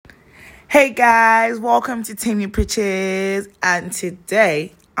Hey guys, welcome to Timmy Preaches, and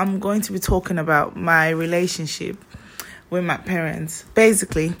today I'm going to be talking about my relationship with my parents.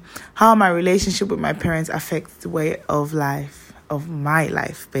 Basically, how my relationship with my parents affects the way of my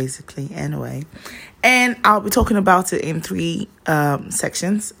life, basically, anyway. And I'll be talking about it in three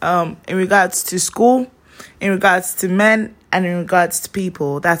sections. In regards to school, in regards to men, and in regards to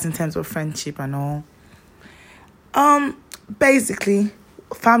people. That's in terms of friendship and all. Basically,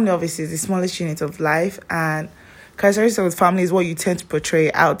 family obviously is the smallest unit of life, and characteristics of family is what you tend to portray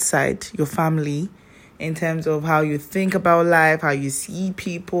outside your family in terms of how you think about life, how you see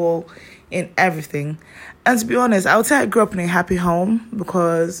people, in everything. And to be honest, I would say I grew up in a happy home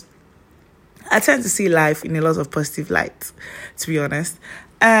because I tend to see life in a lot of positive light, to be honest.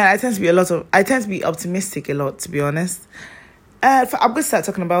 And I tend to be optimistic a lot, to be honest. I'm going to start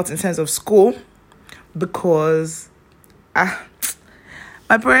talking about in terms of school because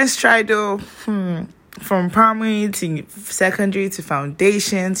my parents tried from primary to secondary to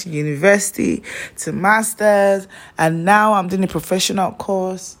foundation to university to masters, and now I'm doing a professional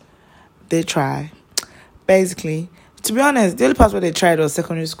course. They try. Basically, to be honest, the only part where they tried was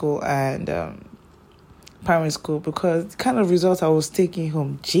secondary school and primary school, because the kind of results I was taking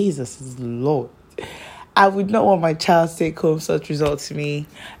home, Jesus is Lord. I would not want my child to take home such results to me,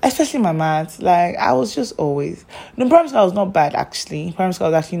 especially my maths. Like, I was just always... No, primary school was not bad, actually. Primary school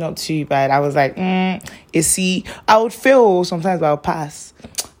was actually not too bad. I was like, a C. I would fail sometimes, but I'll pass.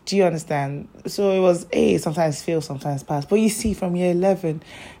 Do you understand? So it was A, sometimes fail, sometimes pass. But you see, from year 11,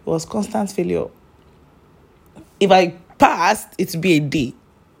 it was constant failure. If I passed, it would be a D.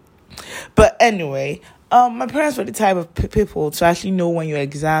 But anyway... my parents were the type of people to actually know when your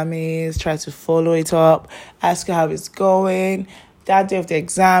exam is, try to follow it up, ask you how it's going. That day of the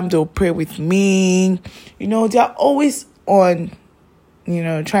exam, they'll pray with me. They're always on,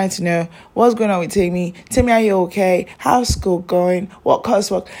 trying to know what's going on with Timmy. Timmy, are you okay? How's school going? What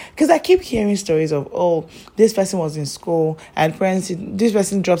coursework? Because I keep hearing stories of, this person was in school and this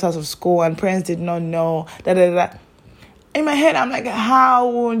person dropped out of school and parents did not know, da-da-da-da. In my head, I'm like, how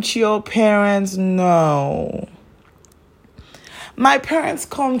won't your parents know? My parents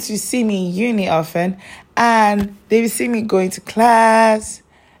come to see me in uni often, and they will see me going to class.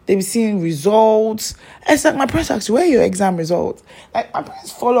 They will see results. It's like my parents ask, where are your exam results? Like, my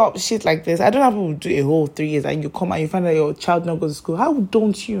parents follow up shit like this. I don't have to do a whole 3 years, and you come and you find out your child not goes to school. How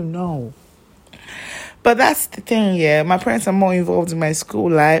don't you know? But that's the thing, yeah. My parents are more involved in my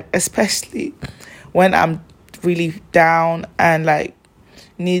school life, especially when I'm really down and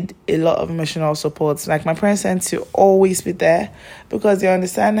need a lot of emotional support. Like, my parents tend to always be there because they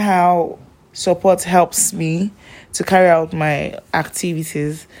understand how support helps me to carry out my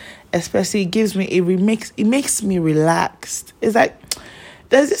activities. Especially, it makes me relaxed. It's like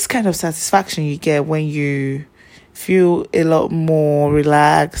there's this kind of satisfaction you get when you feel a lot more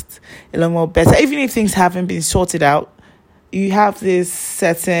relaxed, a lot more better. Even if things haven't been sorted out, you have this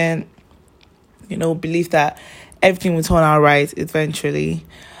certain belief that everything will turn out right eventually.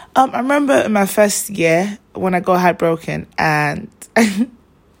 I remember in my first year when I got heartbroken and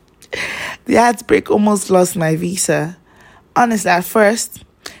the heartbreak almost lost my visa. Honestly, at first,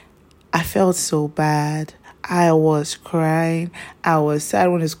 I felt so bad. I was crying. I was sad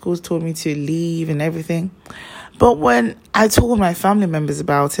when the schools told me to leave and everything. But when I told my family members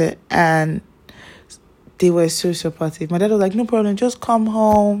about it, and they were so supportive. My dad was like, no problem, just come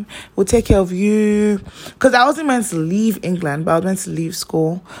home. We'll take care of you. Because I wasn't meant to leave England, but I was meant to leave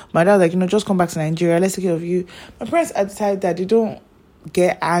school. My dad was like, just come back to Nigeria. Let's take care of you. My parents had decided that they don't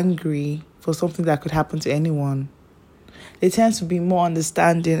get angry for something that could happen to anyone. They tend to be more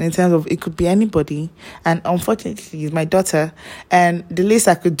understanding in terms of it could be anybody. And unfortunately, it's my daughter. And the least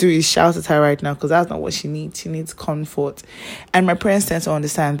I could do is shout at her right now because that's not what she needs. She needs comfort. And my parents tend to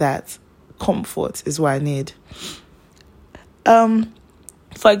understand that. Comfort is what I need.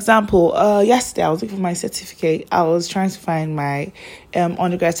 For example, yesterday I was looking for my certificate. I was trying to find my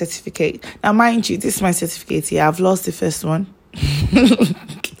undergrad certificate. Now, mind you, this is my certificate here. I've lost the first one.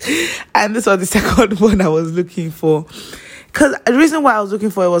 And this was the second one I was looking for. Because the reason why I was looking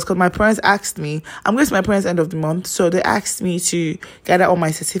for it was because my parents asked me, I'm going to my parents' end of the month, so they asked me to gather all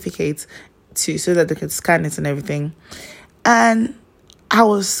my certificates so that they could scan it and everything. And I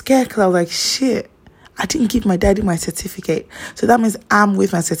was scared because I was like, shit, I didn't give my daddy my certificate. So that means I'm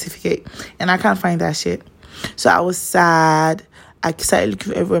with my certificate and I can't find that shit. So I was sad. I started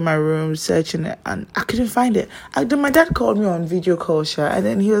looking everywhere in my room, searching it, and I couldn't find it. Then my dad called me on video call, and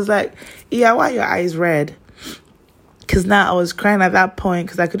then he was like, yeah, why are your eyes red? Because now I was crying at that point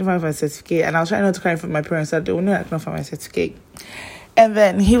because I couldn't find my certificate. And I was trying not to cry in front of my parents. So they would know I couldn't find my certificate. And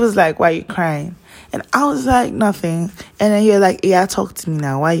then he was like, why are you crying? And I was like, nothing. And then he was like, yeah, talk to me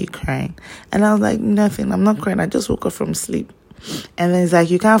now. Why are you crying? And I was like, nothing. I'm not crying. I just woke up from sleep. And then he's like,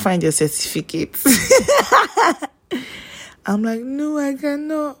 you can't find your certificate. I'm like, no, I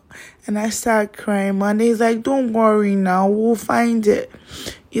cannot. And I start crying. Monday, he's like, don't worry now. We'll find it.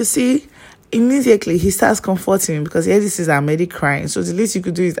 You see, immediately he starts comforting me because this is I'm already crying. So the least you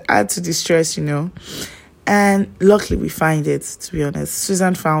could do is add to the stress, And luckily we find it, to be honest.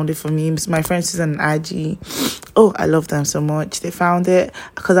 Susan found it for me. My friend Susan and Aji. Oh, I love them so much. They found it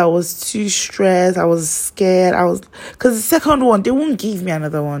because I was too stressed. I was scared. Because the second one, they won't give me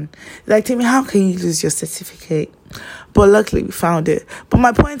another one. Like, tell me, how can you lose your certificate? But luckily we found it. But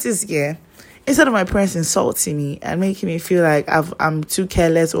my point is, instead of my parents insulting me and making me feel like I'm too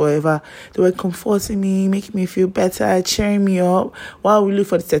careless or whatever, they were comforting me, making me feel better, cheering me up while we look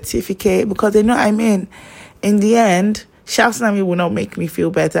for the certificate, because they know in the end, shouting at me will not make me feel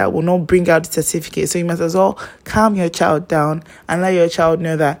better, will not bring out the certificate. So you must as well calm your child down and let your child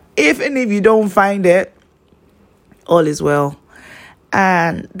know that if you don't find it, all is well.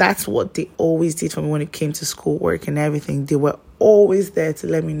 And that's what they always did for me when it came to schoolwork and everything. They were always there to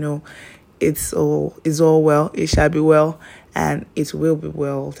let me know it's all well, it shall be well, and it will be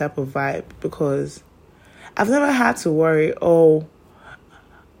well type of vibe. Because I've never had to worry,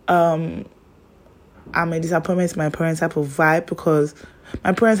 I'm a disappointment to my parents type of vibe, because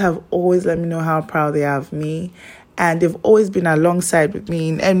my parents have always let me know how proud they are of me, and they've always been alongside with me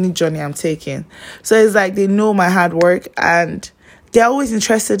in any journey I'm taking. So it's like they know my hard work and they're always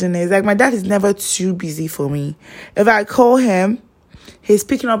interested in it. It's like my dad is never too busy for me. If I call him, he's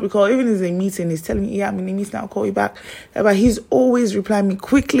picking up the call. Even if it's a meeting, he's telling me, I'm in a meeting, I'll call you back. But he's always replying me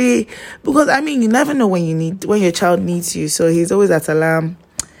quickly, because you never know when your child needs you. So he's always at alarm.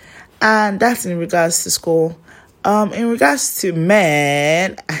 And that's in regards to school. In regards to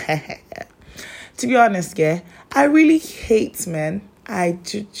men, to be honest, I really hate men. I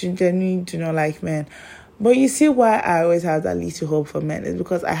genuinely do not like men. But you see why I always have that little hope for men is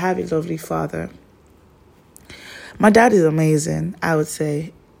because I have a lovely father. My dad is amazing, I would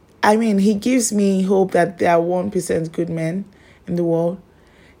say. He gives me hope that there are 1% good men in the world.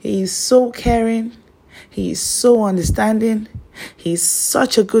 He is so caring. He is so understanding. He's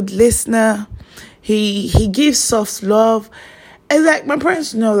such a good listener. He gives soft love. It's like my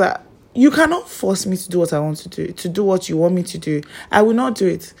parents know that you cannot force me to do what I want to do what you want me to do. I will not do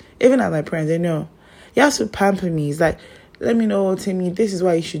it. Even as my parents, they know. You have to pamper me. It's like, let me know, Timmy, this is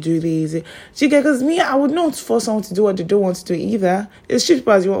why you should do this. Because me, I would not force someone to do what they don't want to do either. It's just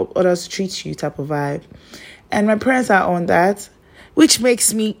because you want others to treat you type of vibe. And my parents are on that, which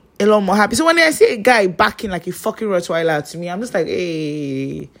makes me a lot more happy. So when I see a guy backing like a fucking Rottweiler to me, I'm just like,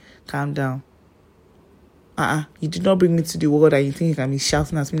 hey, calm down. You did not bring me to the world and you think you can be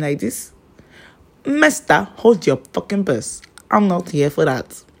shouting at me like this? Mister, hold your fucking purse. I'm not here for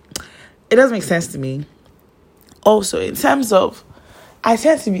that. It doesn't make sense to me. Also, in terms of, I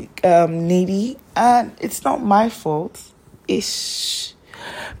tend to be needy, and it's not my fault.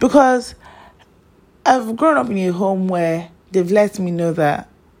 Because I've grown up in a home where they've let me know that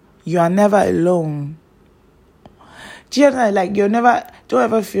you are never alone. Do you understand? Like, don't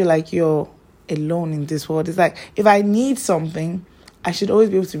ever feel like you're alone in this world. It's like, if I need something, I should always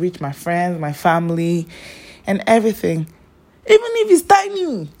be able to reach my friends, my family, and everything. Even if it's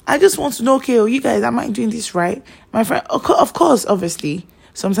tiny, I just want to know, okay, you guys, am I doing this right? My friend, of course, obviously,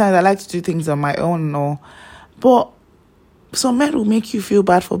 sometimes I like to do things on my own, but some men will make you feel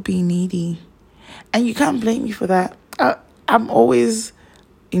bad for being needy. And you can't blame me for that. I'm always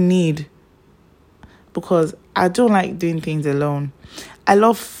in need because I don't like doing things alone. I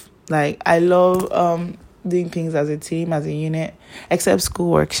love doing things as a team, as a unit, except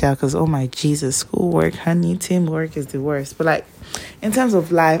schoolwork, because oh my Jesus, schoolwork, honey, teamwork is the worst. But like in terms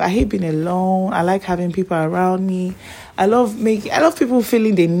of life, I hate being alone. I like having people around me. I love people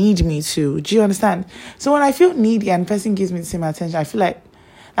feeling they need me too. Do you understand? So when I feel needy and the person gives me the same attention, I feel like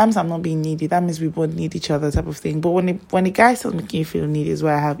that means I'm not being needy. That means we both need each other, type of thing. But when the guy starts making you feel needy is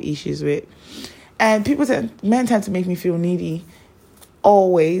where I have issues with. And men tend to make me feel needy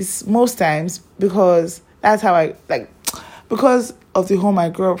always, most times, because that's how because of the home I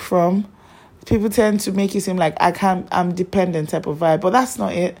grew up from. People tend to make you seem like I'm dependent type of vibe, but that's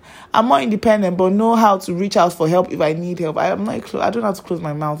not it. I'm more independent, but know how to reach out for help if I need help. I don't know how to close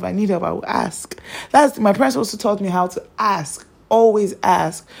my mouth. If I need help, I will ask. My parents also taught me how to ask. Always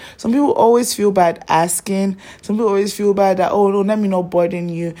ask. Some people always feel bad asking. Some people always feel bad that, oh no, let me not burden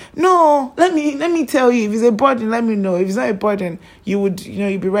you. No, let me tell you, if it's a burden, let me know. If it's not a burden, you'd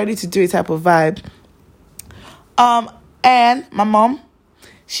be ready to do a type of vibe. And my mom,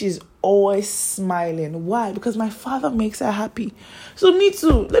 she's always smiling. Why? Because my father makes her happy. So me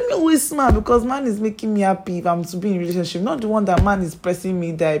too. Let me always smile because man is making me happy if I'm to be in a relationship. Not the one that man is pressing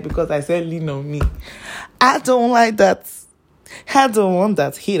me die because I said lean on me. I don't like that. I don't want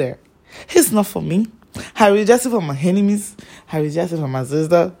that either. It's not for me. I reject it for my enemies. I reject it for my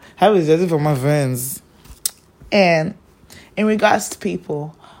sister. I reject it for my friends. And in regards to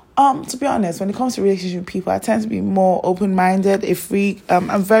people, to be honest, when it comes to relationship with people, I tend to be more open-minded,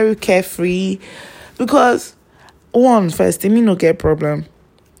 I'm very carefree, because first, they may not get a problem.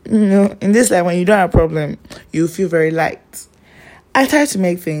 In this life, when you don't have a problem, you feel very light. I try to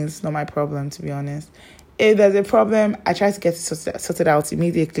make things not my problem, to be honest. If there's a problem, I try to get it sorted out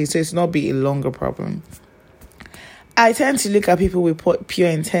immediately, so it's not be a longer problem. I tend to look at people with pure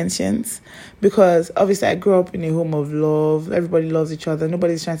intentions because obviously I grew up in a home of love. Everybody loves each other.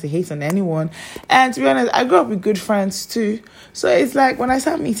 Nobody's trying to hate on anyone. And to be honest, I grew up with good friends too. So it's like when I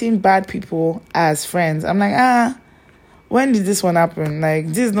start meeting bad people as friends, I'm like, when did this one happen? Like,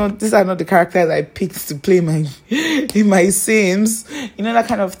 these are not the characters I picked to play in my Sims. That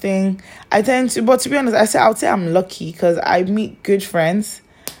kind of thing. But to be honest, I would say I'm lucky because I meet good friends.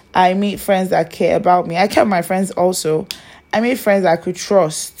 I meet friends that care about me. I care about my friends also. I meet friends that I could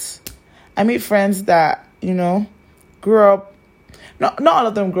trust. I meet friends that, grew up. Not all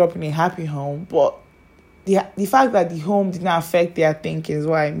of them grew up in a happy home, but the fact that the home did not affect their thinking is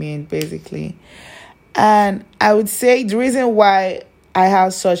what I mean, basically. And I would say the reason why I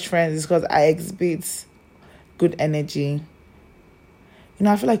have such friends is because I exhibit good energy.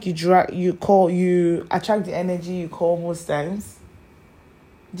 I feel like you attract the energy you call most times.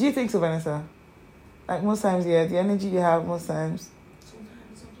 Do you think so, Vanessa? Like most times, yeah, the energy you have most times.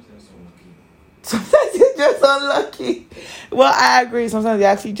 Sometimes you're just unlucky. Well, I agree. Sometimes you're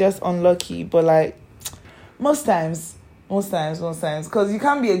actually just unlucky. But like, most times. Because you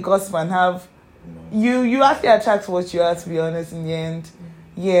can't be a gossip and have... You actually attract what you are, to be honest, in the end.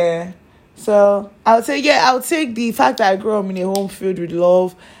 Yeah. So, I would say the fact that I grew up in a home filled with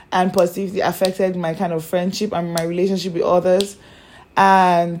love and positivity affected my kind of friendship and my relationship with others.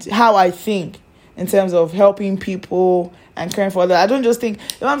 And how I think in terms of helping people and caring for others. I don't just think,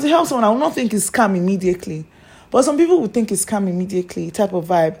 if I'm to help someone, I will not think it's scam immediately. But some people would think it's scam immediately type of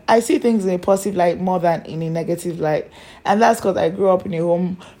vibe. I see things in a positive light more than in a negative light. And that's because I grew up in a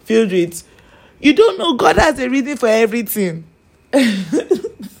home filled with, you don't know, God has a reason for everything.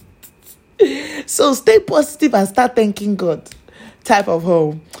 So stay positive and start thanking God type of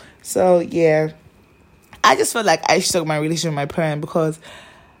home. So, yeah. I just felt like I should talk my relationship with my parent because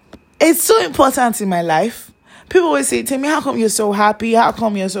it's so important in my life. People always say, "Tell me, how come you're so happy? How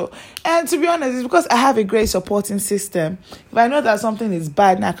come you're so..." And to be honest, it's because I have a great supporting system. If I know that something is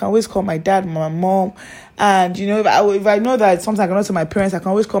bad, I can always call my dad, my mom. And, if I know that something I cannot tell my parents, I can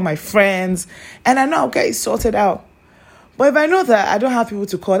always call my friends. And I know I'll get it sorted out. But if I know that I don't have people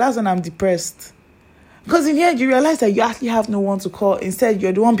to call, that's when I'm depressed. Because in the end, you realize that you actually have no one to call. Instead,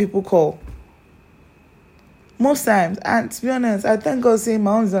 you're the one people call. Most times. And to be honest, I thank God saying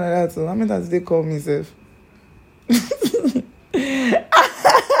my own's done that too. How many times did they call me, safe?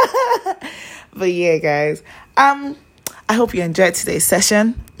 But yeah, guys. I hope you enjoyed today's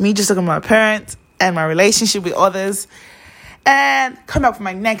session. Me just talking about my parents and my relationship with others. And come back for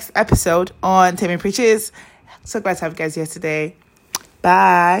my next episode on Temi Preaches. So glad to have you guys here today.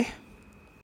 Bye.